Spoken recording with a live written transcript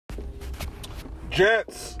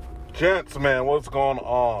Gents, man, what's going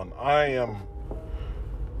on?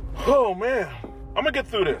 Oh man, I'm gonna get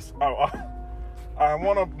through this. I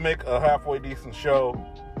want to make a halfway decent show.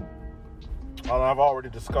 I've already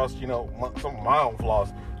discussed, some of my own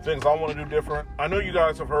flaws, things I want to do different. I know you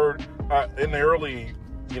guys have heard in the early,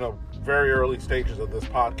 very early stages of this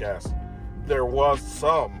podcast, there was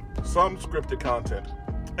some scripted content.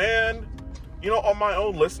 And, on my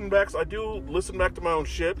own listen backs, I do listen back to my own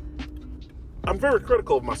shit. I'm very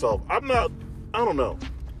critical of myself. I don't know.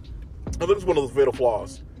 I think it's one of those fatal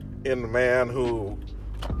flaws in the man who,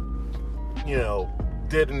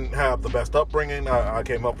 didn't have the best upbringing. I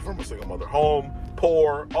came up from a single mother home,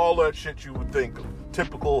 poor, all that shit you would think,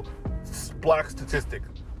 typical black statistic.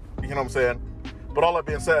 You know what I'm saying? But all that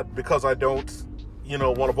being said, because I don't,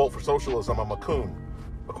 want to vote for socialism, I'm a coon,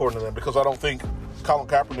 according to them, because I don't think Colin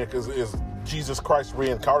Kaepernick is Jesus Christ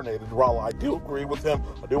reincarnated. While I do agree with him,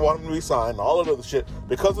 I do want him to resign, all of the other shit,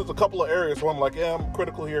 because there's a couple of areas where I'm like, yeah, I'm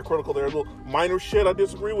critical here, critical there, little minor shit I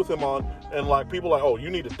disagree with him on, and like people like, oh, you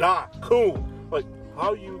need to die, coon. Like,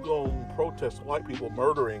 how you gonna protest white people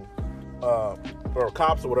murdering or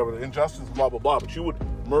cops or whatever, the injustice, blah blah blah, but you would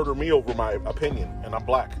murder me over my opinion, and I'm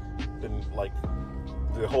black, and like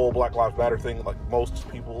the whole Black Lives Matter thing, like most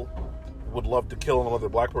people would love to kill another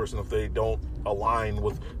black person if they don't align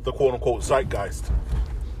with the quote-unquote zeitgeist.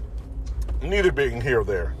 Neither being here or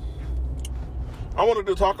there. I wanted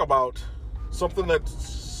to talk about something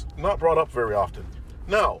that's not brought up very often.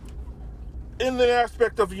 Now, in the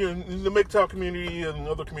aspect of in the MGTOW community and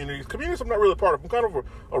other communities I'm not really part of. I'm kind of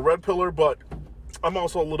a red pillar, but I'm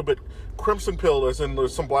also a little bit crimson pill, as in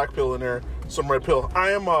there's some black pill in there, some red pill.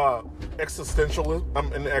 I am existentialist.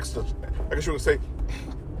 I guess you would say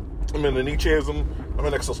I'm in the Nietzscheism. I'm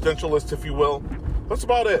an existentialist, if you will. That's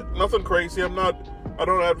about it. Nothing crazy. I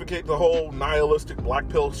don't advocate the whole nihilistic black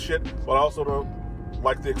pill shit, but I also don't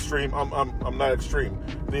like the extreme. I'm not extreme.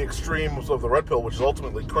 The extremes of the red pill, which is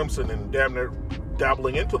ultimately crimson and damn near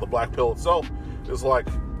dabbling into the black pill itself, is like,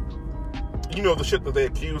 the shit that they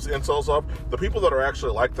accuse incels of. The people that are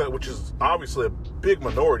actually like that, which is obviously a big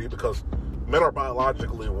minority because men are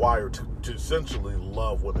biologically wired to essentially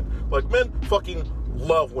love women. Like, men fucking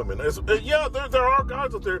love women. There are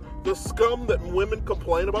guys out there, the scum that women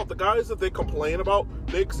complain about, the guys that they complain about,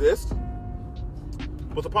 they exist.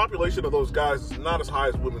 But the population of those guys is not as high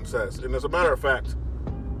as women says. And as a matter of fact,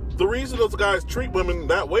 the reason those guys treat women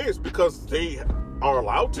that way is because they are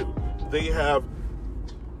allowed to. They have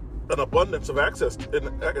an abundance of access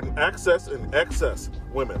and excess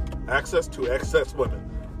women. Access to excess women.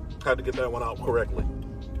 Had to get that one out correctly.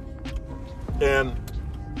 And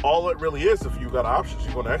all it really is, if you got options,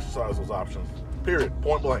 you're going to exercise those options. Period.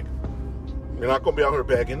 Point blank. You're not going to be out here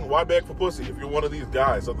begging. Why beg for pussy if you're one of these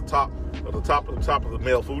guys at the top of the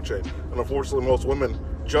male food chain? And unfortunately, most women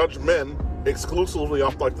judge men exclusively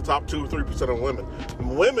off like the top 2-3% of women.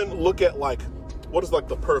 Women look at like, what is like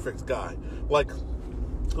the perfect guy? Like,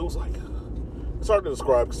 who's like, it's hard to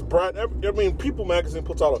describe. Because People magazine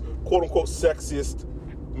puts out a quote unquote sexiest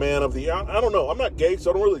man of the year. I don't know. I'm not gay,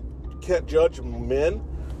 so can't judge men,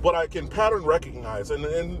 but I can pattern recognize,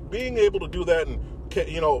 and being able to do that, and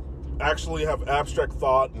actually have abstract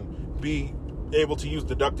thought and be able to use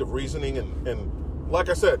deductive reasoning, and like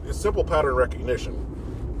I said, it's simple pattern recognition.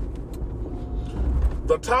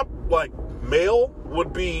 The top male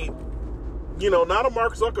would be, not a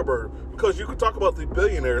Mark Zuckerberg, because you could talk about the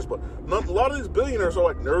billionaires, but a lot of these billionaires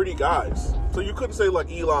are nerdy guys. So you couldn't say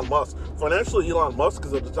Elon Musk. Financially, Elon Musk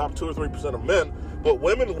is at the top 2 or 3% of men, but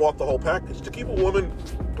women want the whole package. To keep a woman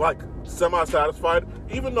semi-satisfied,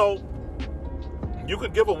 even though you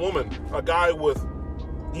could give a woman a guy with,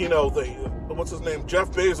 what's his name,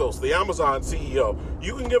 Jeff Bezos, the Amazon CEO.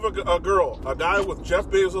 You can give a girl a guy with Jeff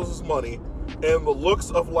Bezos' money and the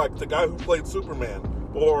looks of the guy who played Superman.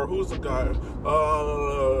 Or who's the guy?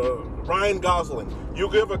 Ryan Gosling. You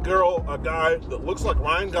give a girl a guy that looks like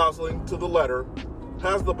Ryan Gosling to the letter,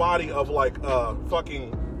 has the body of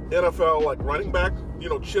fucking NFL running back,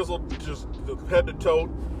 chiseled just head to toe,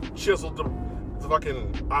 chiseled to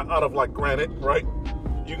fucking out of granite, right?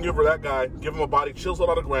 You can give her that guy, give him a body chiseled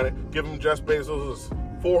out of granite, give him Jeff Bezos'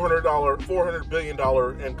 $400 billion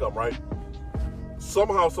income, right?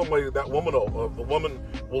 Somehow, some way, the woman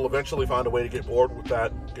will eventually find a way to get bored with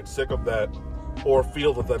that, get sick of that, or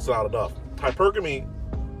feel that that's not enough. Hypergamy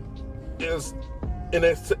is an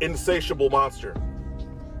insatiable monster,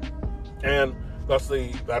 and that's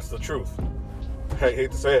the truth. I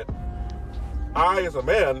hate to say it. I, as a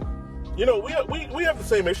man, we have the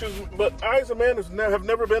same issues, but I, as a man, have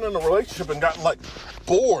never been in a relationship and gotten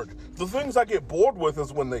bored. The things I get bored with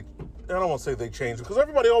is when they don't want to say they change, because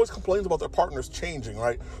everybody always complains about their partners changing,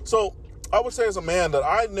 right? So I would say as a man that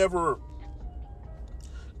I never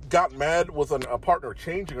got mad with a partner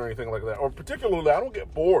changing or anything like that, or particularly I don't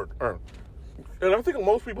get bored. And I'm thinking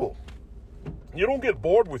most people, you don't get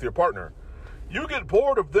bored with your partner. You get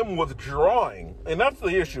bored of them withdrawing, and that's the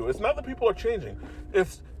issue. It's not that people are changing.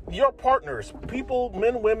 It's your partners, people,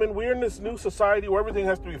 men, women. We're in this new society where everything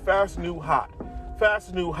has to be fast, new, hot.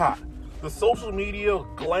 Fast, new, hot. The social media,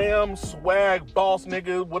 glam, swag, boss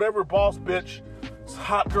nigga, whatever, boss bitch,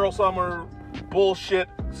 hot girl summer, bullshit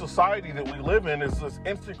society that we live in is this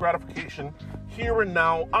instant gratification, here and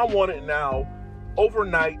now, I want it now,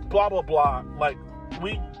 overnight, blah, blah, blah. Like,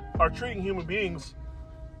 we are treating human beings,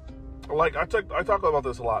 like, I talk about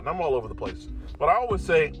this a lot, and I'm all over the place, but I always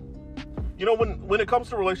say, you know, when it comes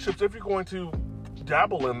to relationships, if you're going to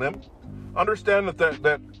dabble in them, understand that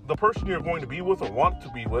the person you're going to be with or want to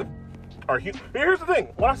be with are human. Here's the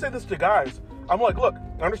thing, when I say this to guys, I'm like, look,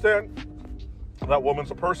 understand that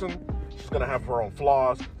woman's a person. She's going to have her own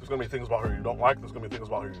flaws. There's going to be things about her you don't like. There's going to be things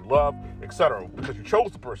about her you love, etc. Because you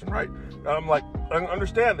chose the person, right? And I'm like, I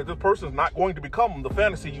understand that this person is not going to become the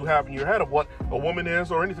fantasy you have in your head of what a woman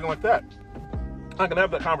is or anything like that. I can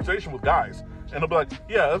have that conversation with guys, and they'll be like,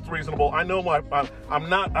 yeah, that's reasonable. I know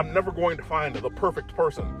I'm never going to find the perfect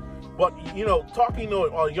person. But, you know, talking to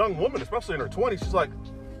a young woman, especially in her 20s, she's like,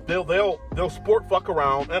 they'll sport fuck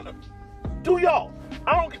around, and do y'all.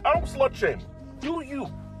 I don't slut shame. Do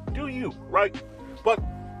you, right? But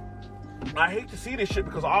I hate to see this shit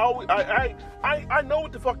because I know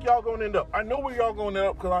what the fuck y'all gonna end up. I know where y'all gonna end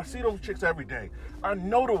up because I see those chicks every day. I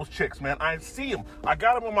know those chicks, man. I see them. I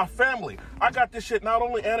got them in my family. I got this shit not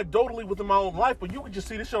only anecdotally within my own life, but you can just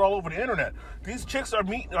see this shit all over the internet. These chicks are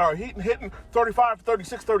hitting 35,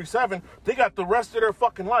 36, 37. They got the rest of their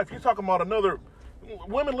fucking life. You're talking about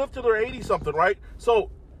women live to their 80 something, right?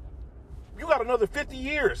 So you got another 50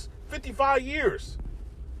 years, 55 years.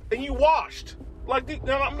 And you washed.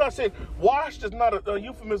 Now I'm not saying washed is not a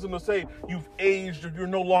euphemism to say you've aged or you're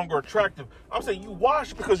no longer attractive. I'm saying you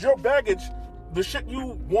washed because your baggage, the shit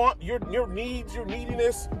you want, your needs, your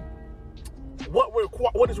neediness,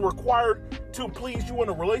 what is required to please you in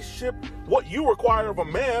a relationship, what you require of a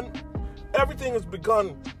man, everything has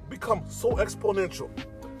become so exponential.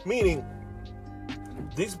 Meaning,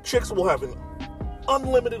 these chicks will have an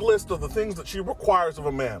unlimited list of the things that she requires of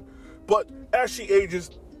a man. But as she ages,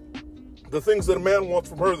 the things that a man wants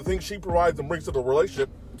from her, the things she provides and brings to the relationship,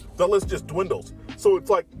 the list just dwindles. So it's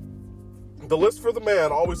like the list for the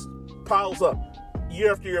man always piles up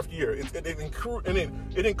year after year after year.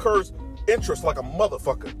 It incurs interest like a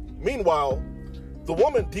motherfucker. Meanwhile, the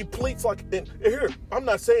woman depletes like, and here, I'm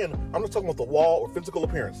not talking about the wall or physical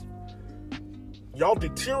appearance. Y'all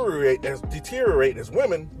deteriorate as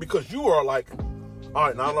women because you are like, all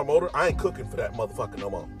right, now that I'm older, I ain't cooking for that motherfucker no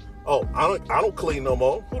more. Oh, I don't clean no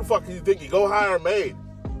more. Who the fuck do you think you go hire a maid?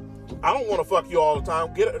 I don't want to fuck you all the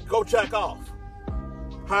time. Go check off.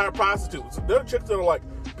 Hire prostitutes. There are chicks that are like,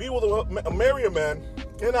 marry a man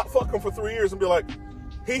and not fuck him for 3 years and be like,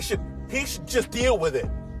 he should just deal with it.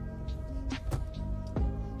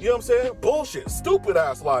 You know what I'm saying? Bullshit. Stupid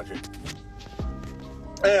ass logic.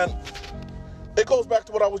 And it goes back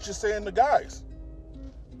to what I was just saying to guys.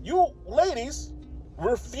 You ladies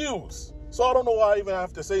refuse. So I don't know why I even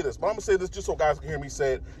have to say this, but I'm going to say this just so guys can hear me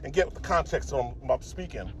say it and get the context I'm about to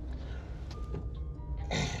speak in.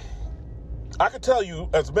 I could tell you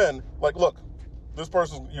as men, like, look, this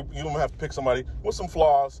person, you don't have to pick somebody with some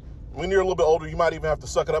flaws. When you're a little bit older, you might even have to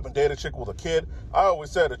suck it up and date a chick with a kid. I always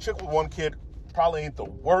said a chick with one kid probably ain't the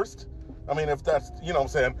worst. I mean, if that's, you know what I'm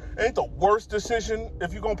saying, ain't the worst decision.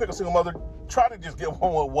 If you're going to pick a single mother, try to just get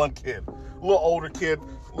one with one kid. A little older kid.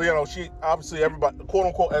 You know, she, obviously everybody, quote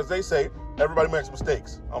unquote, as they say, everybody makes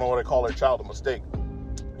mistakes. I don't know why they call their child a mistake.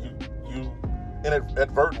 You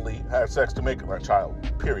inadvertently had sex to make a child,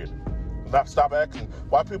 period. Stop acting.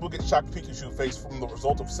 Why people get shocked Pikachu face from the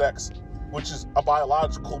result of sex, which is a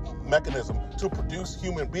biological mechanism to produce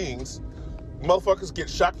human beings. Motherfuckers get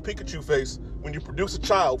shocked Pikachu face when you produce a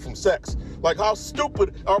child from sex. Like, how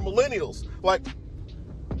stupid are millennials? Like,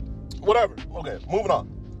 whatever. Okay, moving on.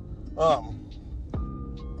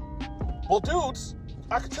 Well, dudes,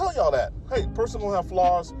 I can tell y'all that. Hey, person will have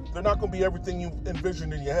flaws. They're not going to be everything you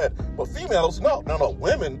envisioned in your head. But females, no.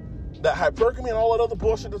 Women, that hypergamy and all that other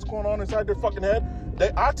bullshit that's going on inside their fucking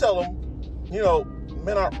head, I tell them, you know,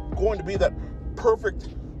 men aren't going to be that perfect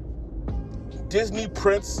Disney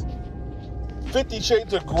prince, 50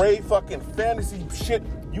 Shades of Grey fucking fantasy shit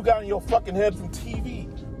you got in your fucking head from TV.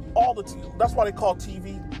 That's why they call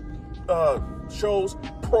TV shows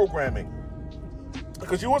programming.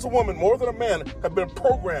 Because you as a woman, more than a man, have been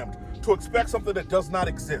programmed to expect something that does not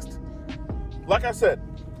exist. Like I said,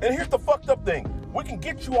 and here's the fucked up thing. We can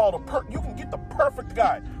get you all you can get the perfect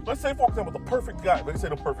guy. Let's say, for example, the perfect guy. Let's say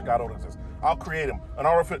the perfect guy don't exist. I'll create him.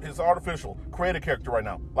 His artificial. Create a character right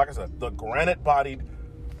now. Like I said, the granite-bodied,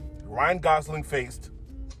 Ryan Gosling-faced,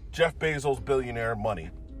 Jeff Bezos billionaire money.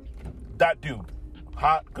 That dude.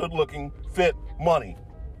 Hot, good-looking, fit, money.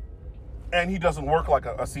 And he doesn't work like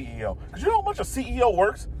a CEO. Because you know how much a CEO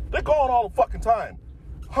works? They're gone all the fucking time.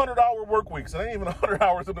 100-hour work weeks. It ain't even 100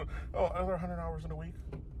 hours in a... Oh, are there 100 hours in a week?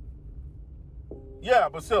 Yeah,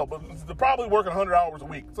 but still. But they're probably working 100 hours a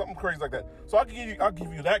week. Something crazy like that. So I'll give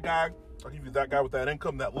you that guy. I'll give you that guy with that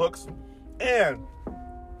income, that looks. And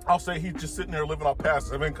I'll say he's just sitting there living off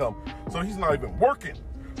passive income. So he's not even working.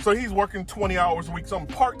 So he's working 20 hours a week, some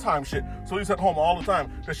part-time shit. So he's at home all the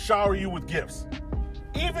time to shower you with gifts.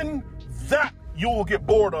 Even that you will get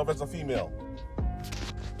bored of as a female.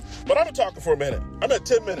 But I've been talking for a minute. I'm at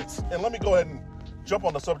 10 minutes. And let me go ahead and jump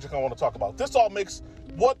on the subject I want to talk about. This all makes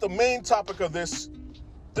what the main topic of this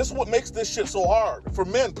is what makes this shit so hard for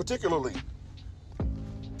men particularly.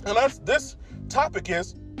 And this topic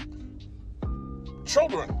is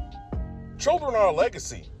children. Children are a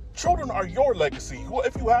legacy. Children are your legacy.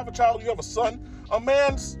 If you have a child, you have a son, a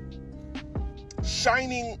man's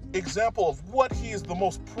shining example of what he is the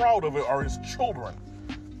most proud of are his children.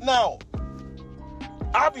 Now,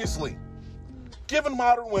 obviously, given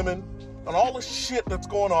modern women and all the shit that's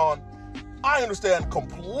going on, I understand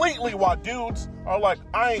completely why dudes are like,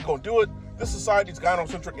 I ain't gonna do it. This society's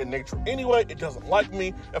gynocentric in nature anyway. It doesn't like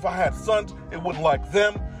me. If I had sons, it wouldn't like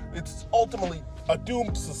them. It's ultimately a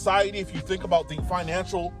doomed society if you think about the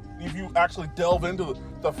financial, if you actually delve into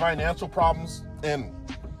the financial problems and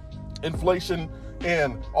inflation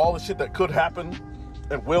and all the shit that could happen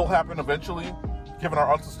and will happen eventually, given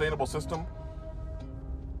our unsustainable system.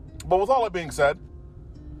 But with all that being said,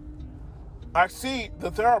 I see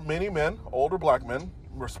that there are many men, older black men,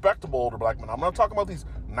 respectable older black men. I'm not talking about these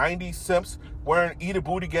 90s simps wearing Eat a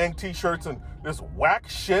Booty Gang t-shirts and this whack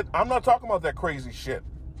shit. I'm not talking about that crazy shit.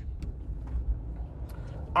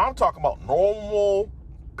 I'm talking about normal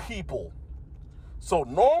people. So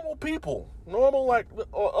normal people, like,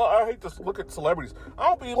 I hate to look at celebrities.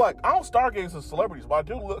 I don't stargaze at celebrities, but I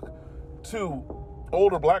do look to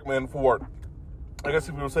older black men for, I guess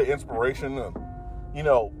if you would say, inspiration and,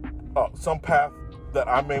 some path that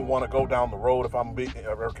I may want to go down the road if I'm being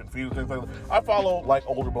ever confused. Things like that. I follow like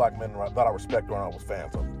older black men that I respect when I was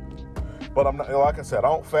fans of. But I'm not, like I said, I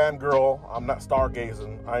don't fangirl. I'm not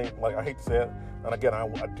stargazing. I hate to say it. And again, I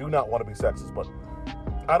do not want to be sexist, but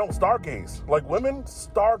I don't stargaze. Like, women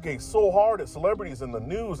stargaze so hard at celebrities and the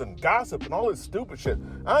news and gossip and all this stupid shit.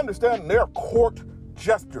 I understand they're court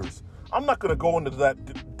jesters. I'm not going to go into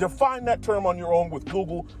that. Define that term on your own with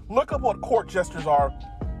Google. Look up what court jesters are.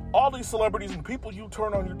 All these celebrities and people you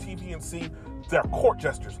turn on your TV and see, they're court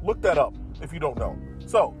jesters. Look that up if you don't know.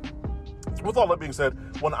 So, with all that being said,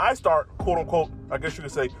 when I start, quote unquote, I guess you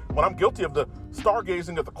could say, when I'm guilty of the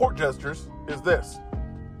stargazing at the court jesters, is this.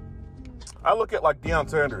 I look at like Deion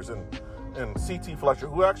Sanders and C.T. Fletcher,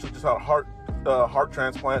 who actually just had a heart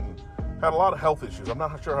transplant and had a lot of health issues. I'm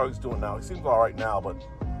not sure how he's doing now. He seems all right now, but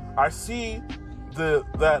I see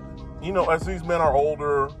that as these men are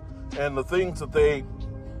older and the things that they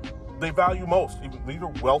value most. These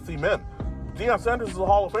are wealthy men. Deion Sanders is a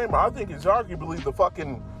Hall of Famer. I think he's arguably the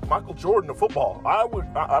fucking Michael Jordan of football.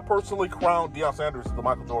 I personally crown Deion Sanders as the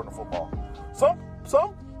Michael Jordan of football.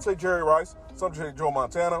 Some say Jerry Rice. Some say Joe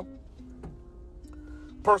Montana.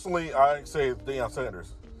 Personally, I say Deion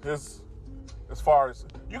Sanders. As far as,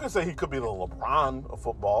 you can say he could be the LeBron of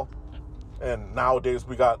football. And nowadays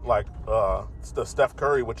we got like the Steph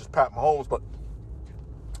Curry, which is Pat Mahomes, but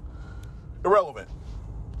irrelevant.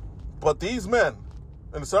 But these men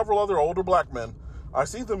and several other older black men, I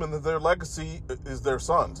see them and their legacy is their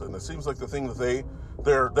sons. And it seems like the thing that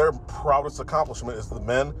their proudest accomplishment is the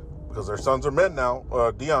men, because their sons are men now.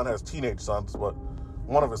 Deion has teenage sons, but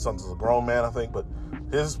one of his sons is a grown man, I think. But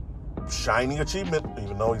his shining achievement,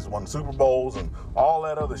 even though he's won Super Bowls and all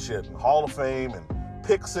that other shit, and Hall of Fame and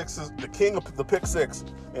pick sixes, the king of the pick six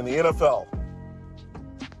in the NFL,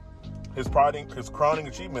 his crowning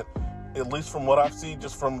achievement, at least from what I've seen,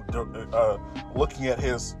 just from looking at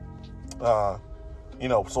his,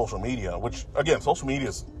 social media. Which again, social media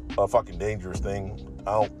is a fucking dangerous thing.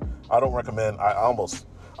 I don't recommend.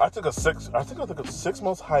 I took a 6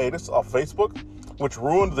 month hiatus off Facebook, which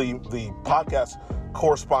ruined the podcast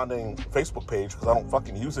corresponding Facebook page because I don't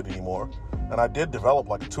fucking use it anymore. And I did develop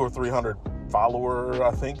like a 200 or 300 follower,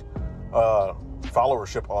 I think,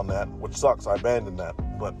 followership on that, which sucks. I abandoned that,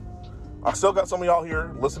 but I still got some of y'all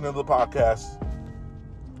here listening to the podcast.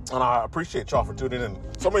 And I appreciate y'all for tuning in.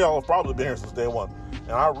 Some of y'all have probably been here since day one,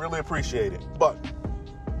 and I really appreciate it. But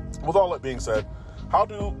with all that being said, how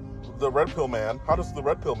does the red pill man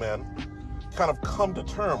kind of come to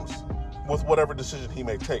terms with whatever decision he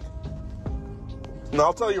may take? Now,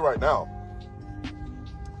 I'll tell you right now,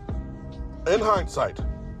 in hindsight,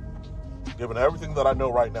 given everything that I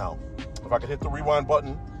know right now, if I could hit the rewind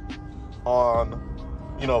button on,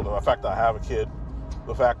 the fact that I have a kid,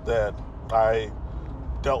 the fact that I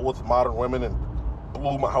dealt with modern women and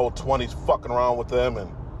blew my whole 20s fucking around with them and,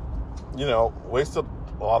 wasted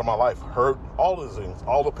a lot of my life, hurt, all these things,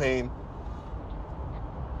 all the pain.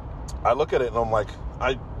 I look at it and I'm like,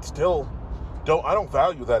 I don't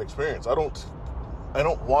value that experience. I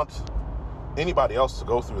don't want anybody else to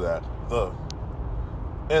go through that. The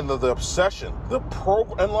obsession, and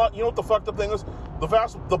you know what the fucked up thing is?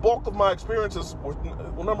 The bulk of my experiences were,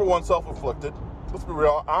 number one, self-inflicted. Let's be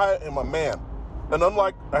real, I am a man. And go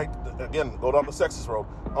down the sexist road.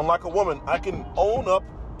 Unlike a woman, I can own up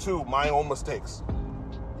to my own mistakes.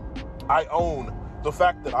 I own the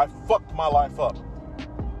fact that I fucked my life up.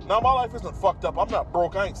 Now, my life isn't fucked up. I'm not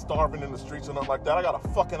broke. I ain't starving in the streets or nothing like that. I got a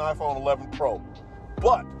fucking iPhone 11 Pro.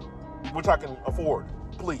 Which I can afford.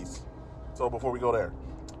 Please. So before we go there.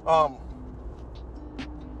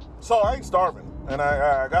 So I ain't starving. And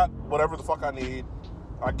I got whatever the fuck I need.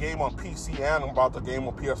 I game on PC and I'm about to game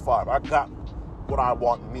on PS5. I got what I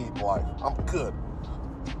want and need in life. I'm good.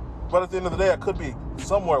 But at the end of the day, I could be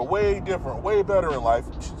somewhere way different, way better in life.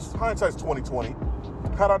 Hindsight's 2020.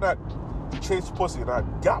 Had I not chased pussy and I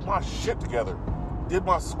got my shit together, did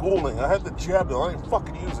my schooling, I had the jab bill, I didn't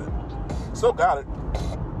fucking use it. Still got it.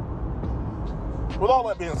 With all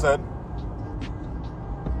that being said,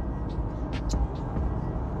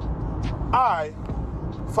 I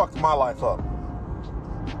fucked my life up.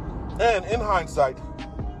 And in hindsight,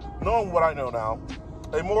 knowing what I know now,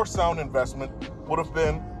 a more sound investment would have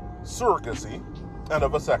been surrogacy and a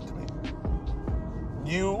vasectomy.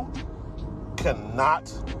 You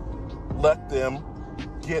cannot let them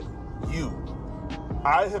get you.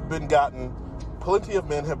 I have been gotten, plenty of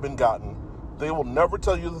men have been gotten. They will never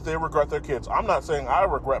tell you that they regret their kids. I'm not saying I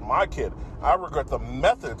regret my kid. I regret the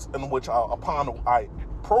methods in which I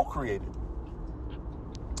procreated.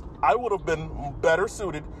 I would have been better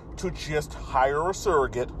suited to just hire a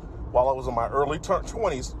surrogate while I was in my early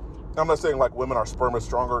 20s. I'm not saying like women, our sperm is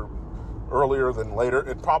stronger earlier than later.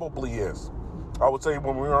 It probably is. I would say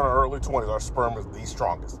when we were in our early 20s, our sperm is the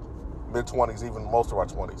strongest. Mid-20s, even most of our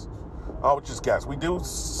 20s. I would just guess. We do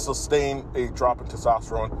sustain a drop in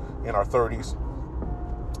testosterone in our 30s.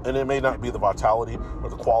 And it may not be the vitality or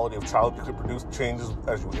the quality of child you could produce changes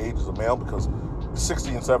as you age as a male, because 60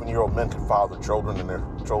 and 70-year-old men can father children and their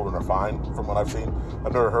children are fine, from what I've seen.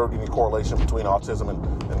 I've never heard any correlation between autism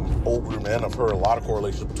and older men. I've heard a lot of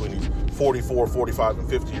correlations between these 44, 45, and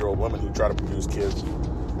 50-year-old women who try to produce kids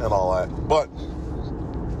and all that. But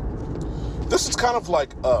this is kind of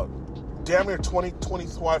like a damn near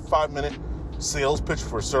 25 minute sales pitch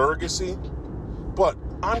for surrogacy. But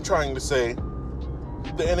I'm trying to say,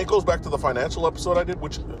 and it goes back to the financial episode I did,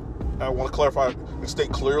 which I want to clarify and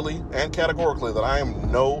state clearly and categorically that I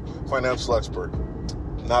am no financial expert.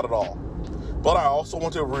 Not at all. But I also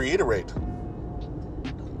want to reiterate,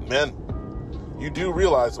 men, you do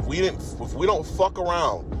realize if we don't fuck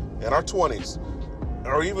around in our 20s,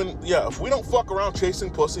 or even, if we don't fuck around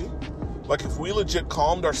chasing pussy, like if we legit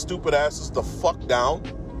calmed our stupid asses the fuck down,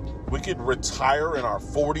 we could retire in our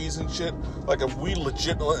 40s and shit. Like if we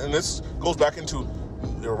legit, and this goes back into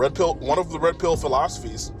the red pill, one of the red pill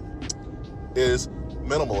philosophies is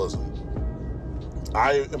minimalism.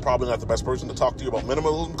 I am probably not the best person to talk to you about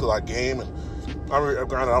minimalism because I game and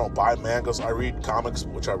granted I don't buy mangas. I read comics,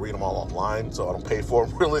 which I read them all online, so I don't pay for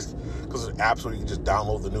them really, because there's apps where you can just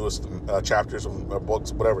download the newest chapters of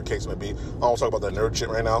books, whatever the case may be. I don't want to talk about that nerd shit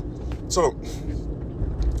right now. So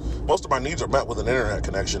most of my needs are met with an internet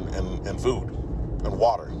connection and food and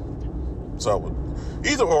water. So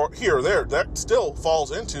either or, here or there, that still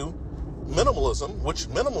falls into minimalism, which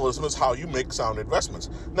minimalism is how you make sound investments.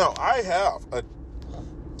 Now, I have a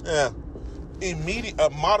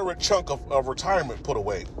moderate chunk of retirement put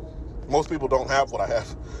away. Most people don't have what I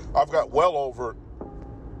have. I've got well over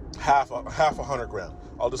half $100 grand.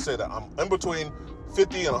 I'll just say that I'm in between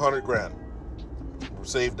 50 and 100 grand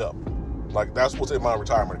saved up. Like that's what's in my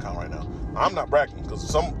retirement account right now. I'm not bragging because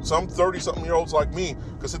some 30-something year olds like me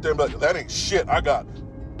can sit there and be like, that ain't shit. I got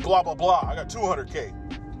blah blah blah. I got 200K.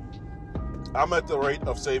 I'm at the rate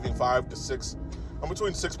of saving 5 to 6. I'm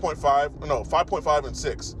between 5.5 and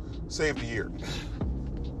 6 saved a year.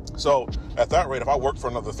 So at that rate, if I work for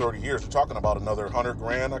another 30 years, we're talking about another 100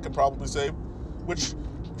 grand I could probably save, which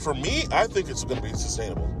for me, I think it's going to be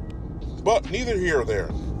sustainable. But neither here or there.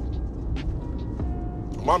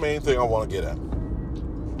 My main thing I want to get at.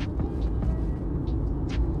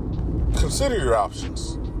 Consider your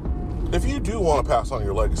options. If you do want to pass on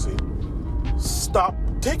your legacy,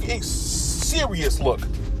 take a serious look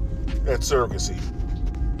at surrogacy.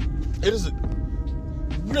 It is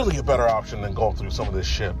really a better option than going through some of this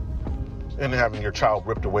shit and having your child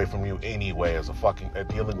ripped away from you anyway as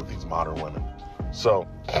dealing with these modern women. So,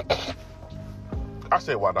 I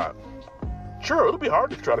say why not? Sure, it'll be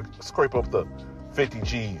hard to try to scrape up the 50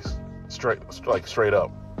 G's straight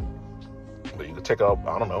up. But you could take up,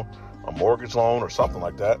 I don't know, a mortgage loan or something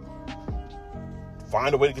like that.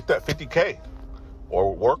 Find a way to get that 50K.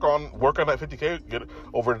 Or work on that 50K, get it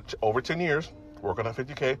over 10 years, work on that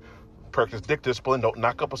 50K, practice dick discipline, don't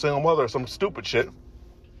knock up a single mother or some stupid shit.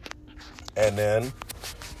 And then,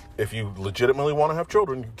 if you legitimately want to have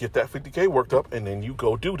children, you get that 50K worked up, and then you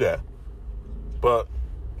go do that. But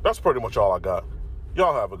that's pretty much all I got.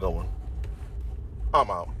 Y'all have a good one. I'm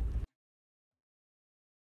out.